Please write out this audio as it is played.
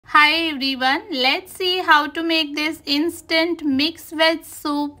Hi everyone, let's see how to make this instant mixed veg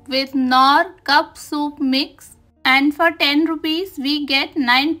soup with Knorr cup soup mix. And for 10 rupees we get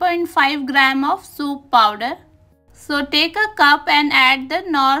 9.5 gram of soup powder. So take a cup and add the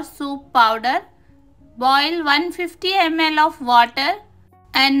Knorr soup powder. Boil 150 ml of water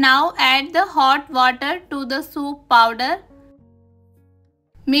and now add the hot water to the soup powder.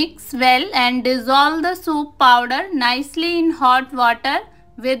 Mix well and dissolve the soup powder nicely in hot water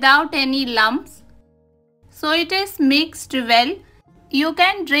without any lumps. So it is mixed well. You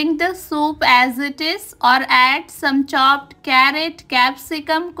can drink the soup as it is or add some chopped carrot,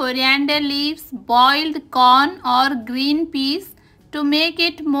 capsicum, coriander leaves, boiled corn or green peas to make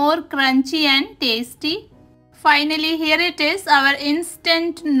it more crunchy and tasty. Finally, here it is. Our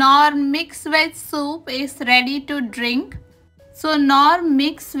instant Knorr mixed veg soup is ready to drink. So Knorr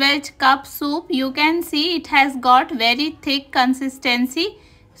mixed veg cup soup, you can see it has got very thick consistency.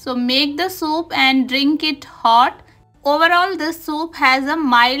 So make the soup and drink it hot. Overall the soup has a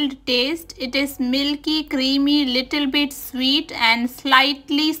mild taste. It is milky, creamy, little bit sweet and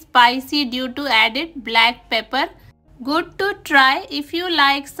slightly spicy due to added black pepper. Good to try if you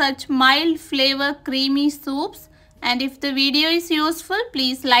like such mild flavor creamy soups. And if the video is useful,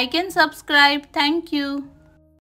 please like and subscribe. Thank you.